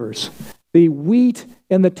make-believers, the wheat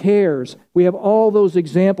and the tares. We have all those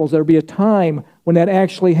examples. There will be a time when that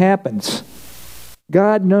actually happens.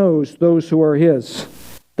 God knows those who are His.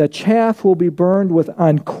 The chaff will be burned with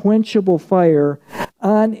unquenchable fire,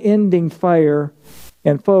 unending fire.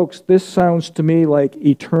 And folks, this sounds to me like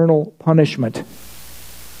eternal punishment.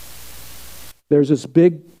 There's this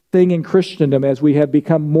big thing in Christendom as we have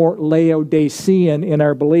become more Laodicean in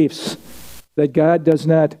our beliefs, that God there's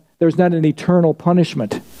not an eternal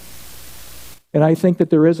punishment. And I think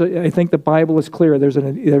that I think the Bible is clear. There's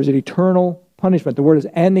an eternal punishment. The word is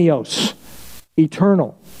anios,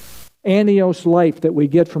 eternal. Anios, life that we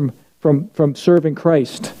get from serving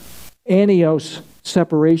Christ. Anios,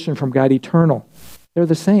 separation from God, eternal. They're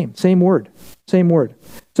the same word.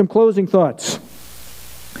 Some closing thoughts.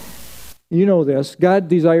 You know this. God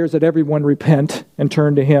desires that everyone repent and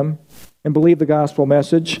turn to Him and believe the gospel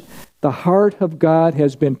message. The heart of God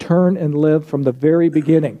has been turned and lived from the very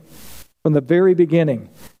beginning. From the very beginning.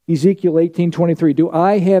 Ezekiel 18:23. Do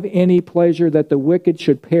I have any pleasure that the wicked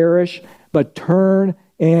should perish, but turn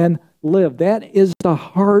and live? That is the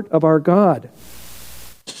heart of our God.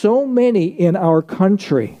 So many in our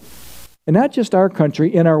country, and not just our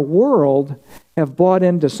country, in our world, have bought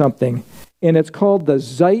into something, and it's called the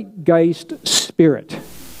zeitgeist spirit.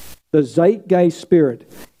 The zeitgeist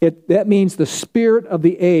spirit. That means the spirit of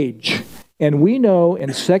the age. And we know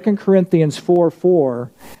in 2 Corinthians 4:4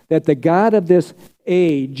 that the God of this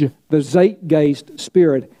age, the zeitgeist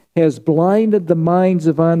spirit, has blinded the minds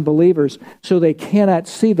of unbelievers so they cannot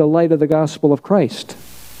see the light of the gospel of Christ.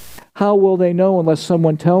 How will they know unless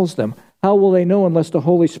someone tells them? How will they know unless the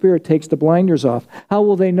Holy Spirit takes the blinders off? How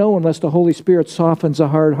will they know unless the Holy Spirit softens a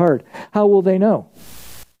hard heart? How will they know?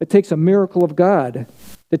 It takes a miracle of God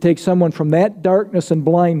to take someone from that darkness and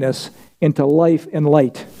blindness into life and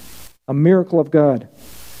light. A miracle of God.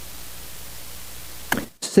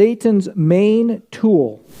 Satan's main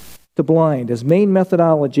tool to blind, his main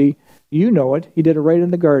methodology, you know it, he did it right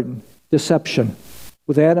in the garden, deception.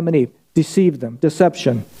 With Adam and Eve, deceived them,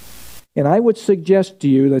 deception. And I would suggest to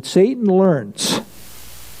you that Satan learns,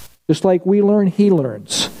 just like we learn, he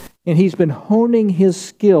learns. And he's been honing his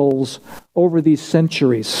skills over these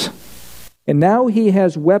centuries. And now he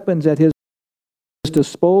has weapons at his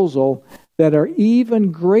disposal that are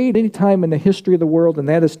even great any time in the history of the world, and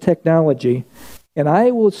that is technology. And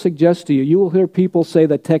I will suggest to you, you will hear people say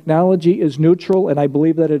that technology is neutral, and I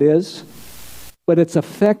believe that it is, but its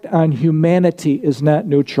effect on humanity is not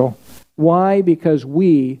neutral. Why? Because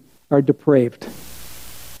we are depraved.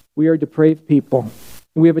 We are depraved people.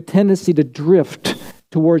 We have a tendency to drift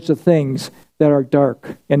towards the things that are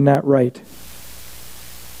dark and not right.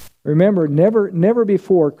 Remember, never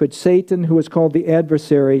before could Satan, who is called the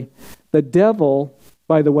adversary, the devil,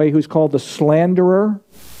 by the way, who's called the slanderer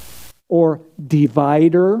or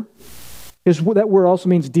divider, That word also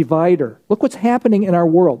means divider. Look what's happening in our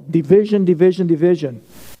world. Division, division, division.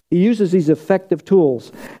 He uses these effective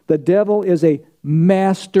tools. The devil is a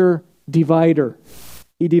master divider.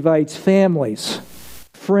 He divides families,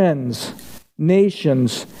 friends,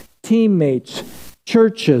 nations, teammates,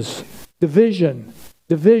 churches. Division,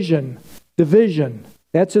 division, division.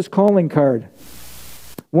 That's his calling card.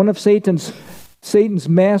 One of Satan's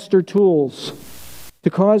master tools to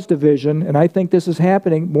cause division, and I think this is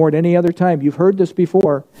happening more than any other time, you've heard this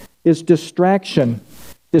before, is distraction.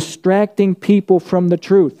 Distracting people from the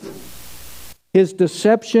truth. His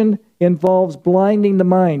deception involves blinding the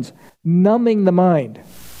minds, numbing the mind.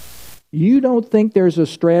 You don't think there's a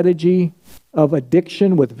strategy of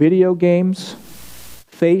addiction with video games,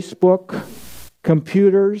 Facebook,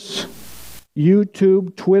 computers,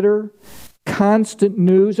 YouTube, Twitter, constant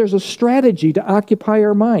news? There's a strategy to occupy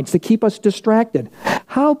our minds, to keep us distracted.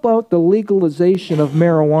 How about the legalization of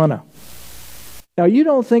marijuana? Now, you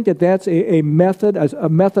don't think that that's a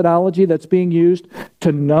methodology that's being used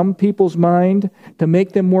to numb people's mind, to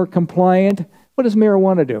make them more compliant? What does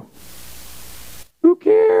marijuana do? Who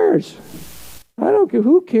cares? I don't care.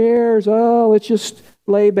 Who cares? Oh, let's just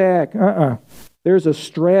lay back. There's a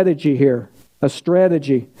strategy here. A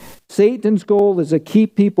strategy. Satan's goal is to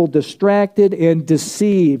keep people distracted and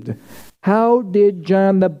deceived. How did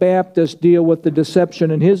John the Baptist deal with the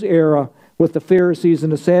deception in his era with the Pharisees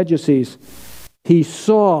and the Sadducees? He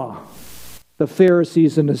saw the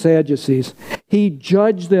Pharisees and the Sadducees. He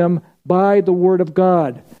judged them by the Word of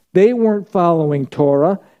God. They weren't following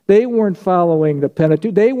Torah. They weren't following the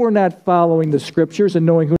Pentateuch. They were not following the Scriptures and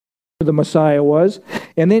knowing who the Messiah was.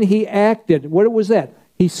 And then he acted. What was that?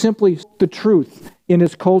 He simply spoke the truth in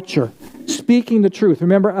his culture. Speaking the truth.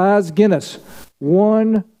 Remember Os Guinness.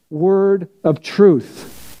 One word of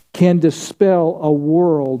truth can dispel a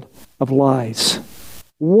world of lies.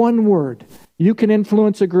 One word. You can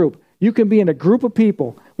influence a group. You can be in a group of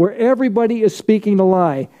people where everybody is speaking the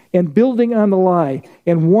lie and building on the lie,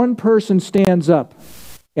 and one person stands up,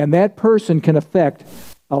 and that person can affect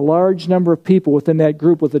a large number of people within that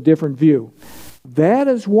group with a different view. That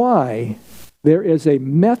is why there is a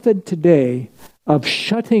method today of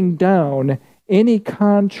shutting down any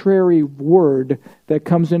contrary word that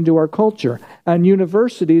comes into our culture. On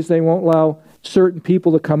universities, they won't allow certain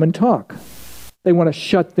people to come and talk. They want to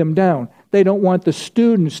shut them down. They don't want the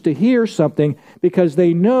students to hear something because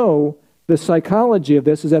they know the psychology of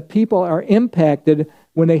this is that people are impacted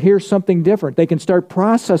when they hear something different. They can start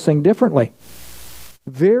processing differently.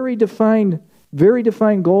 Very defined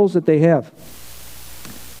goals that they have.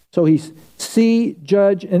 So he's see,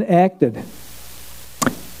 judge, and acted.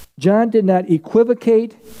 John did not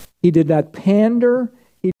equivocate. He did not pander.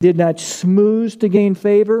 He did not smooth to gain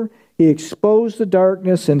favor. He exposed the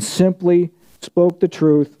darkness and simply spoke the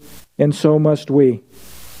truth, and so must we.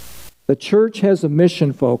 The church has a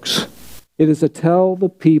mission, folks. It is to tell the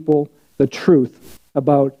people the truth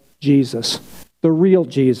about Jesus, the real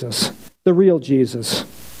Jesus, the real Jesus.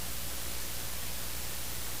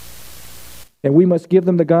 And we must give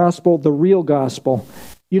them the gospel, the real gospel.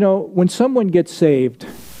 You know, when someone gets saved,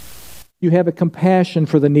 you have a compassion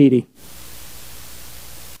for the needy.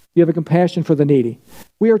 You have a compassion for the needy.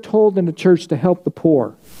 We are told in the church to help the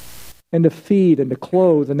poor and to feed and to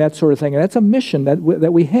clothe and that sort of thing. And that's a mission that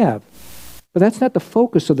we have. But that's not the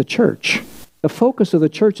focus of the church. The focus of the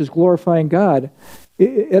church is glorifying God,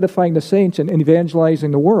 edifying the saints, and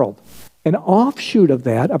evangelizing the world. An offshoot of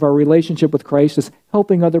that, of our relationship with Christ, is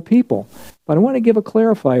helping other people. But I want to give a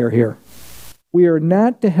clarifier here. We are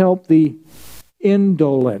not to help the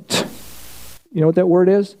indolent. You know what that word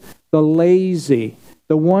is? The lazy.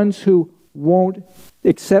 The ones who won't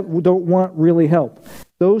accept, don't want really help.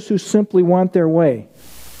 Those who simply want their way.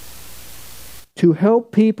 To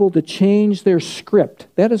help people to change their script.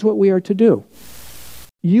 That is what we are to do.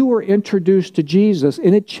 You were introduced to Jesus,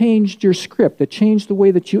 and it changed your script. It changed the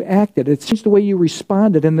way that you acted. It changed the way you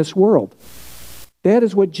responded in this world. That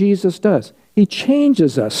is what Jesus does. He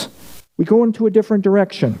changes us. We go into a different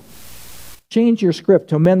direction. Change your script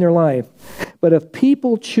to amend their life. But if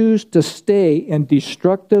people choose to stay in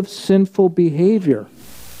destructive, sinful behavior,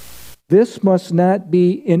 this must not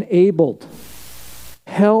be enabled.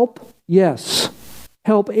 Help, yes.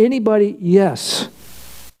 Help anybody, yes.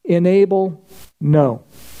 Enable, no.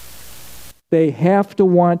 They have to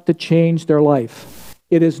want to change their life.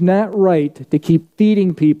 It is not right to keep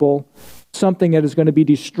feeding people something that is going to be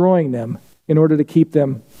destroying them in order to keep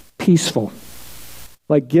them peaceful.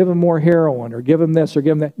 Like give them more heroin or give them this or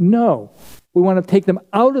give them that. No. We want to take them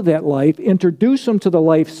out of that life, introduce them to the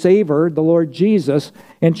life saver, the Lord Jesus,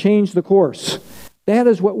 and change the course. That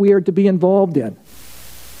is what we are to be involved in.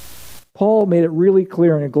 Paul made it really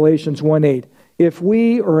clear in Galatians 1:8. If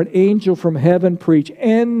we or an angel from heaven preach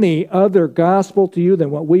any other gospel to you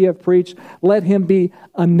than what we have preached, let him be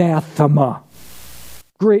anathema.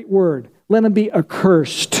 Great word. Let him be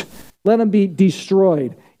accursed. Let him be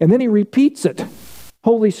destroyed. And then he repeats it.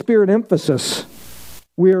 Holy Spirit emphasis.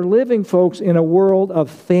 We are living, folks, in a world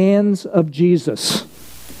of fans of Jesus.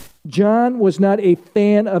 John was not a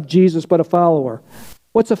fan of Jesus, but a follower.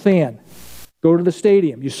 What's a fan? Go to the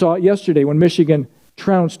stadium. You saw it yesterday when Michigan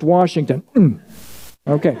trounced Washington.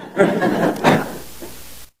 Okay. And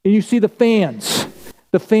you see the fans.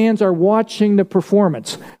 The fans are watching the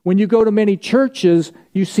performance. When you go to many churches,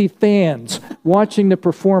 you see fans watching the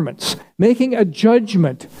performance, making a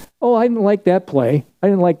judgment. Oh, I didn't like that play. I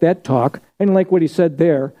didn't like that talk. I didn't like what he said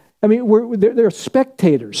there. I mean, they're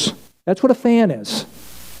spectators. That's what a fan is.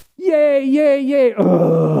 Yay, yay, yay.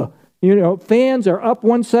 Ugh. You know, fans are up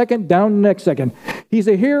 1 second, down the next second. He's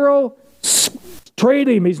a hero. Trade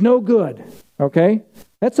him. He's no good. Okay?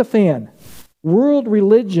 That's a fan. World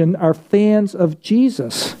religion are fans of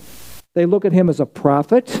Jesus. They look at him as a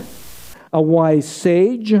prophet, a wise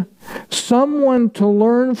sage, someone to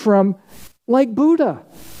learn from, like Buddha.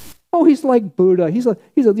 Oh, he's like Buddha. He's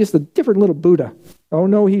just a different little Buddha. Oh,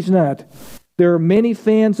 no, he's not. There are many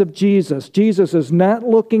fans of Jesus. Jesus is not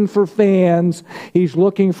looking for fans. He's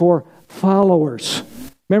looking for followers.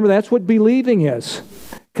 Remember, that's what believing is.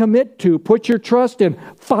 Commit to, put your trust in,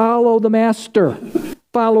 follow the master.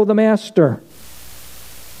 Follow the master.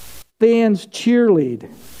 Fans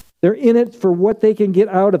cheerlead. They're in it for what they can get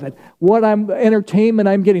out of it. What entertainment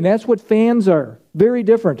I'm getting. That's what fans are. Very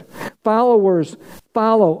different. Followers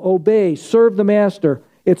follow, obey, serve the master.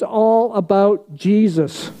 It's all about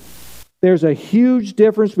Jesus. There's a huge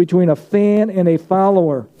difference between a fan and a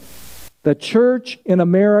follower. The church in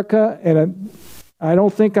America, and I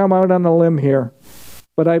don't think I'm out on a limb here,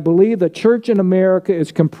 but I believe the church in America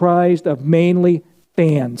is comprised of mainly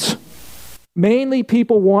fans. Mainly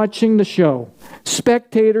people watching the show.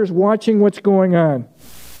 Spectators watching what's going on.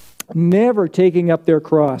 Never taking up their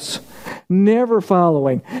cross. Never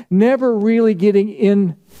following. Never really getting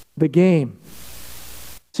in the game.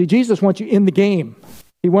 See, Jesus wants you in the game.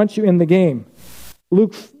 He wants you in the game.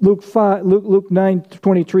 Luke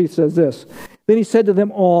 9:23 says this. Then he said to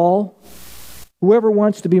them all, whoever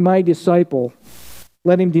wants to be my disciple,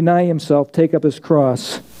 let him deny himself, take up his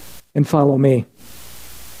cross, and follow me.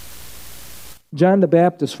 John the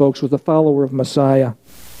Baptist, folks, was a follower of Messiah,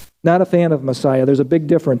 not a fan of Messiah. There's a big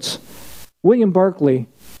difference. William Barclay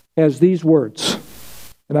has these words,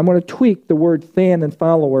 and I'm going to tweak the word fan and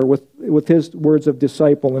follower with his words of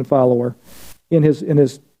disciple and follower in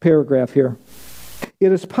his paragraph here.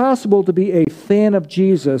 It is possible to be a fan of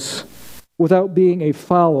Jesus without being a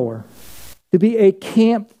follower, to be a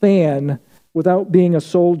camp fan without being a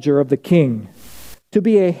soldier of the King, to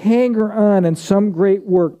be a hanger-on in some great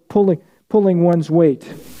work, pulling one's weight.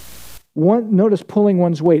 Notice pulling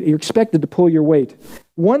one's weight. You're expected to pull your weight.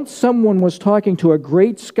 Once someone was talking to a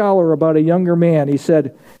great scholar about a younger man. He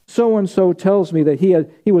said, so-and-so tells me that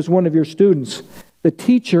he was one of your students. The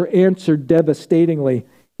teacher answered devastatingly,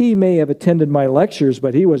 he may have attended my lectures,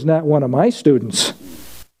 but he was not one of my students.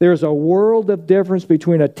 There's a world of difference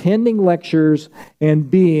between attending lectures and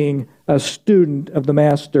being a student of the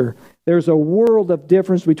Master. There's a world of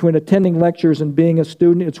difference between attending lectures and being a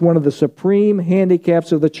student. It's one of the supreme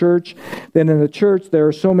handicaps of the church. That in the church there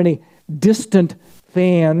are so many distant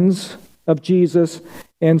fans of Jesus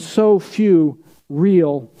and so few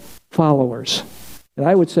real followers. And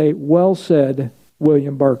I would say, well said,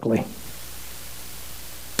 William Barclay.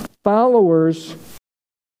 Followers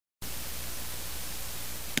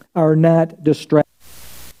are not distracted.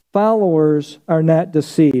 Followers are not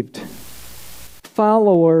deceived.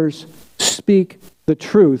 Followers speak the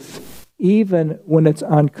truth even when it's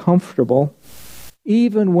uncomfortable,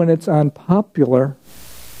 even when it's unpopular.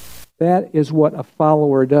 That is what a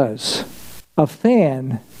follower does. A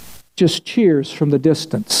fan just cheers from the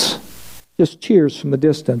distance. Just cheers from the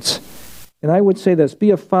distance. And I would say this,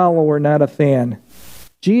 be a follower, not a fan.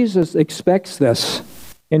 Jesus expects this.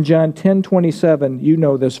 In John 10:27, you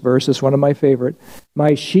know this verse, it's one of my favorite.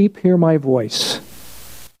 My sheep hear my voice,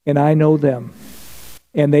 and I know them,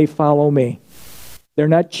 and they follow me. They're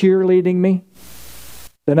not cheerleading me.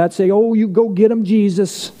 They're not saying, oh, you go get them,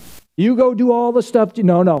 Jesus. You go do all the stuff.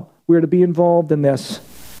 No. We're to be involved in this.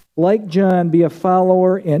 Like John, be a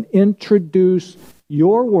follower and introduce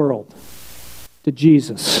your world to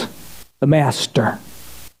Jesus, the Master.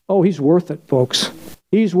 Oh, he's worth it, folks.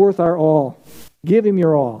 He's worth our all. Give him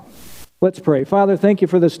your all. Let's pray. Father, thank you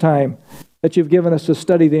for this time that you've given us to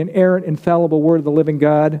study the inerrant, infallible Word of the living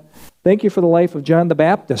God. Thank you for the life of John the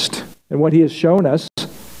Baptist. and what he has shown us.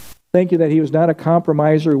 Thank you that he was not a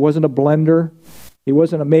compromiser. He wasn't a blender. He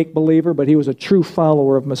wasn't a make-believer, but he was a true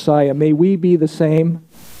follower of Messiah. May we be the same.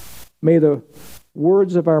 May the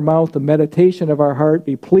words of our mouth, the meditation of our heart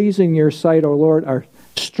be pleasing in your sight, O Lord, our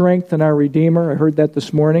strength and our Redeemer. I heard that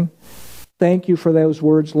this morning. Thank you for those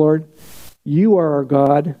words, Lord. You are our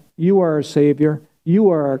God. You are our Savior. You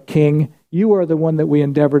are our King. You are the one that we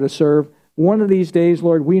endeavor to serve. One of these days,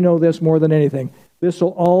 Lord, we know this more than anything. This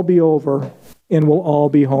will all be over and we'll all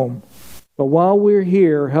be home. But while we're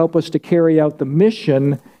here, help us to carry out the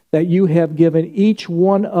mission that you have given each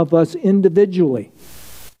one of us individually.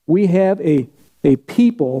 We have a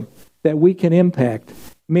people that we can impact.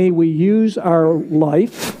 May we use our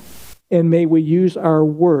life and may we use our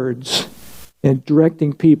words in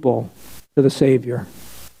directing people to the Savior.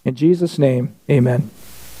 In Jesus' name, amen.